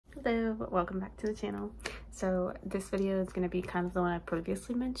Hello, welcome back to the channel. So this video is going to be kind of the one I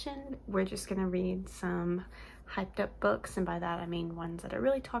previously mentioned. We're just going to read some hyped up books, and by that I mean ones that are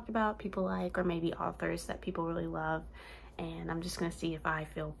really talked about, people like, or maybe authors that people really love, and I'm just going to see if I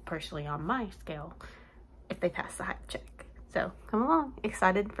feel personally on my scale if they pass the hype check. So come along,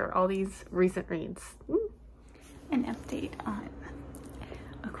 excited for all these recent reads. An update on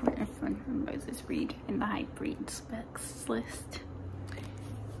A Corner from Moses Reed in the Hype Reads books list.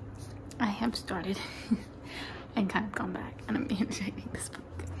 I have started and kind of gone back, and I'm enjoying this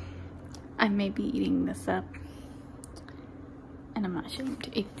book. I may be eating this up, and I'm not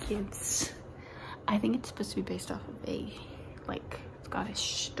ashamed. I think it's supposed to be based off of a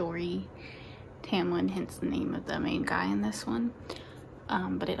Scottish story. Tamlin, hence the name of the main guy in this one.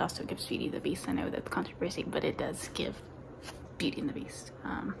 But it also gives Beauty and the Beast. I know that's controversy, but it does give Beauty and the Beast.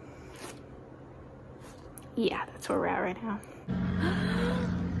 Yeah, that's where we're at right now.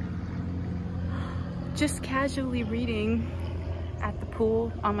 Just casually reading at the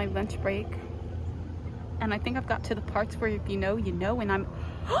pool on my lunch break, and I think I've got to the parts where if you know, you know, and I'm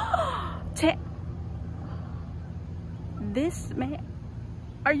this man,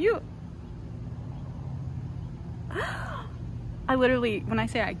 are you? I literally, when I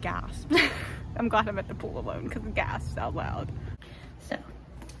say I gasped, I'm glad I'm at the pool alone because I gasped out loud. So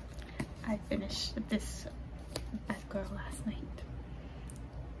I finished this Bad Girl last night.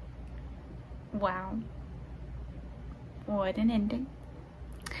 Wow, what an ending.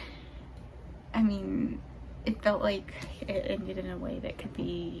 I mean, it felt like it ended in a way that could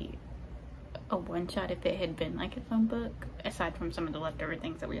be a one-shot if it had been like its own book, aside from some of the leftover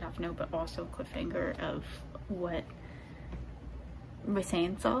things that we'd have to know, but also a cliffhanger of what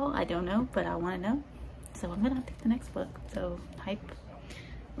Rhysand saw. I don't know, but I want to know, so I'm gonna pick the next book. So hype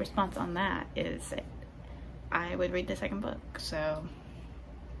response on that is I would read the second book, so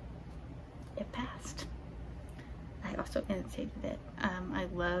it passed. I also annotated it. I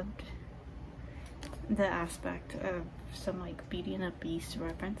loved the aspect of some like Beauty and the Beast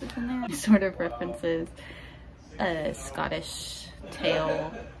references in there. It sort of references a Scottish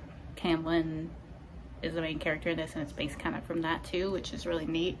tale. Tamlin is the main character in this, and it's based kind of from that too, which is really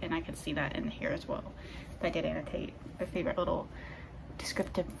neat, and I can see that in here as well. But I did annotate my favorite little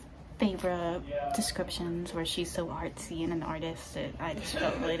favorite descriptions where she's so artsy and an artist. I just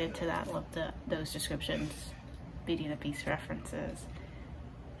felt related to that. Loved those descriptions, Beauty and the Beast references,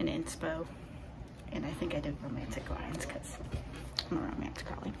 and inspo. And I think I did romantic lines because I'm a romance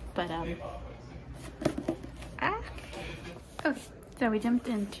girly. But okay, so we jumped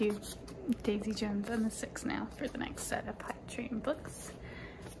into Daisy Jones and the Six now for the next set of Hype Train books.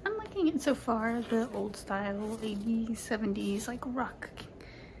 I'm liking it so far. The old style 80s, 70s like rock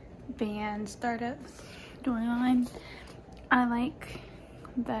band startup storyline. I like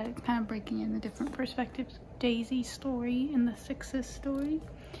that it's kind of breaking in the different perspectives. Daisy's story and the Six's story.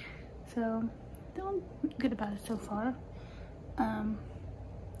 So feeling good about it so far.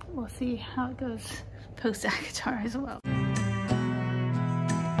 We'll see how it goes post ACOTAR as well.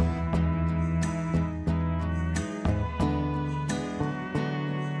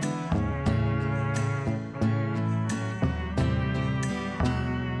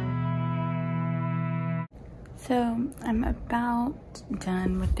 So I'm about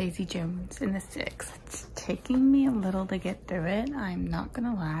done with Daisy Jones and the Six. It's taking me a little to get through it, I'm not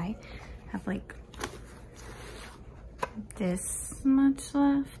gonna lie. I have like this much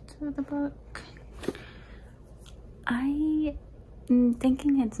left of the book. I'm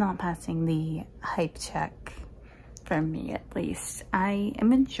thinking it's not passing the hype check for me, at least. I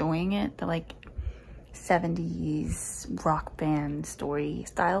am enjoying it, the like 70s rock band story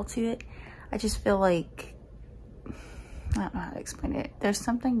style to it. I just feel like, I don't know how to explain it. There's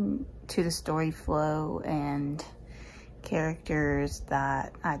something to the story flow and characters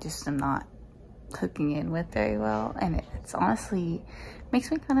that I just am not hooking in with very well, and it's honestly makes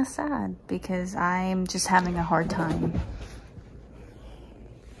me kind of sad because I'm just having a hard time.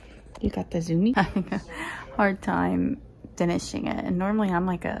 You got the zoomy? Having a hard time finishing it, and normally I'm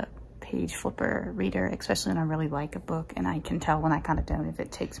like a page flipper reader, especially when I really like a book, and I can tell when I kind of don't if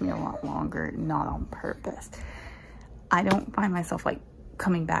it takes me a lot longer, not on purpose. I don't find myself like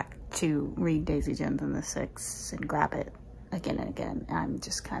coming back to read Daisy Jones and the Six and grab it again and again. I'm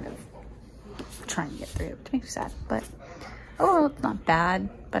just kind of trying to get through it, which makes me sad. But overall, it's not bad,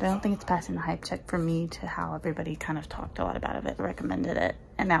 but I don't think it's passing the hype check for me to how everybody kind of talked a lot about it, recommended it,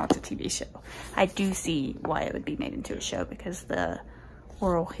 and now it's a TV show. I do see why it would be made into a show because the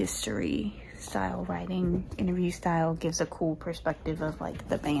oral history style writing, interview style, gives a cool perspective of like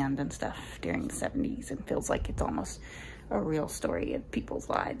the band and stuff during the 70s, and feels like it's almost a real story of people's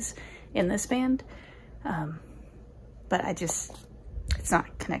lives in this band. But it's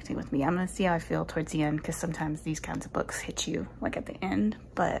not connecting with me. I'm gonna see how I feel towards the end, because sometimes these kinds of books hit you like at the end.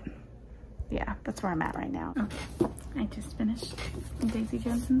 But yeah, that's where I'm at right now. Okay, I just finished Daisy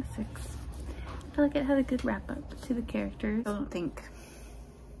Jones and the Six. I feel like it had a good wrap up to the characters. I don't think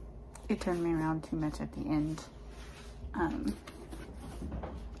it turned me around too much at the end.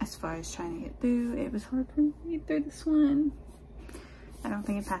 As far as trying to get through, it was hard for me to get through this one. I don't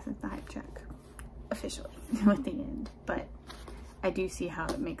think it passes the hype check officially with the end, but I do see how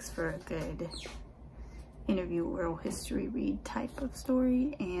it makes for a good interview oral history read type of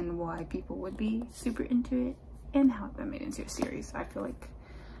story, and why people would be super into it, and how it got made into a series. I feel like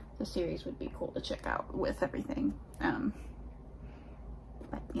the series would be cool to check out with everything.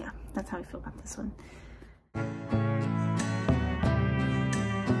 But yeah, that's how I feel about this one.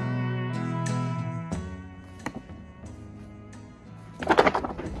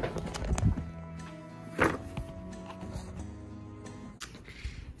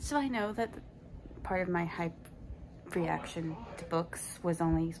 So I know that part of my hype reaction to books was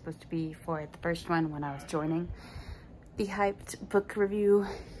only supposed to be for the first one when I was joining the hyped book review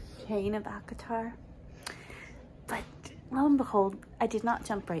chain of ACOTAR. But lo and behold, I did not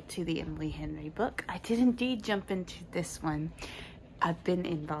jump right to the Emily Henry book. I did indeed jump into this one. I've been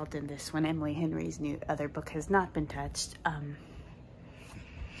involved in this one. Emily Henry's new other book has not been touched.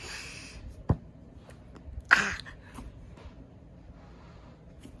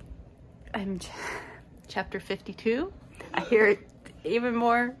 I'm chapter 52. I hear it even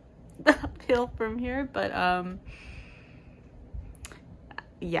more uphill from here, but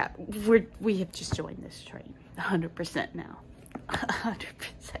yeah, we have just joined this train 100% now.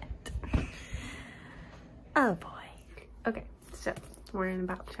 100%. Oh boy. Okay, so we're in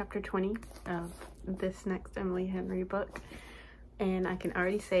about chapter 20 of this next Emily Henry book, and I can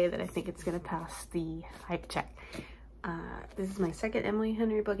already say that I think it's gonna pass the hype check. This is my second Emily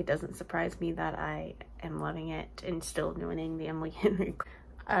Henry book. It doesn't surprise me that I am loving it and still joining the Emily Henry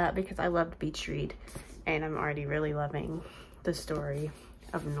because I loved Beach Read, and I'm already really loving the story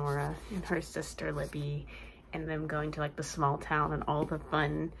of Nora and her sister Libby, and them going to like the small town and all the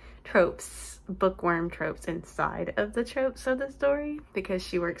fun tropes, bookworm tropes inside of the tropes of the story, because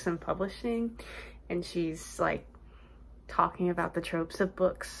she works in publishing and she's like talking about the tropes of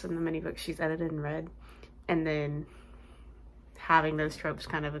books and the many books she's edited and read, and then having those tropes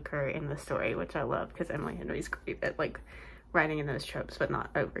kind of occur in the story, which I love, because Emily Henry's great at like writing in those tropes but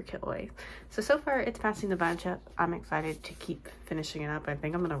not overkill ways. So far it's passing the vibe check. I'm excited to keep finishing it up. I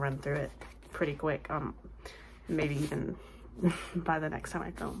think I'm gonna run through it pretty quick, maybe even by the next time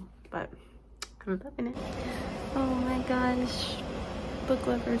I film, but I'm loving it. Oh my gosh, Book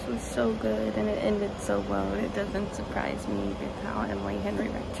Lovers was so good, and it ended so well, and it doesn't surprise me with how Emily Henry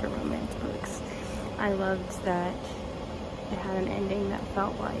writes her romance books. I loved that it had an ending that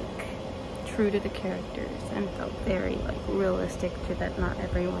felt like true to the characters and felt very like realistic to that not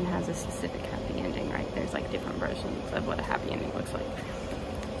everyone has a specific happy ending, right? There's like different versions of what a happy ending looks like.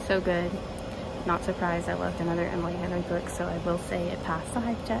 So good. Not surprised. I loved another Emily Henry book, so I will say it passed the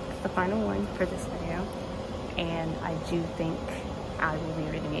hype check, the final one for this video, and I do think I will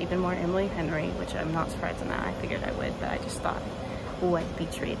be reading even more Emily Henry, which I'm not surprised in that. I figured I would, but I just thought what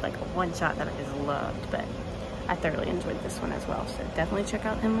Beach Read, like a one-shot that I just loved, but I thoroughly enjoyed this one as well. So definitely check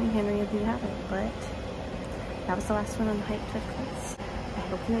out Emily Henry if you haven't. But that was the last one on the hype checklist. I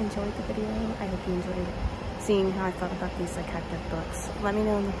hope you enjoyed the video. I hope you enjoyed seeing how I felt about these like hyped up books. Let me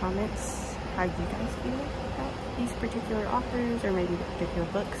know in the comments how you guys feel about these particular authors or maybe the particular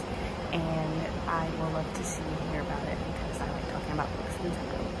books, and I will love to see and hear about it, because I like talking about books in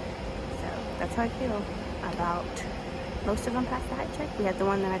general. So that's how I feel about most of them past the hype check. We had the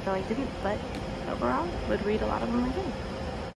one that I feel like didn't, but overall would read a lot of them again.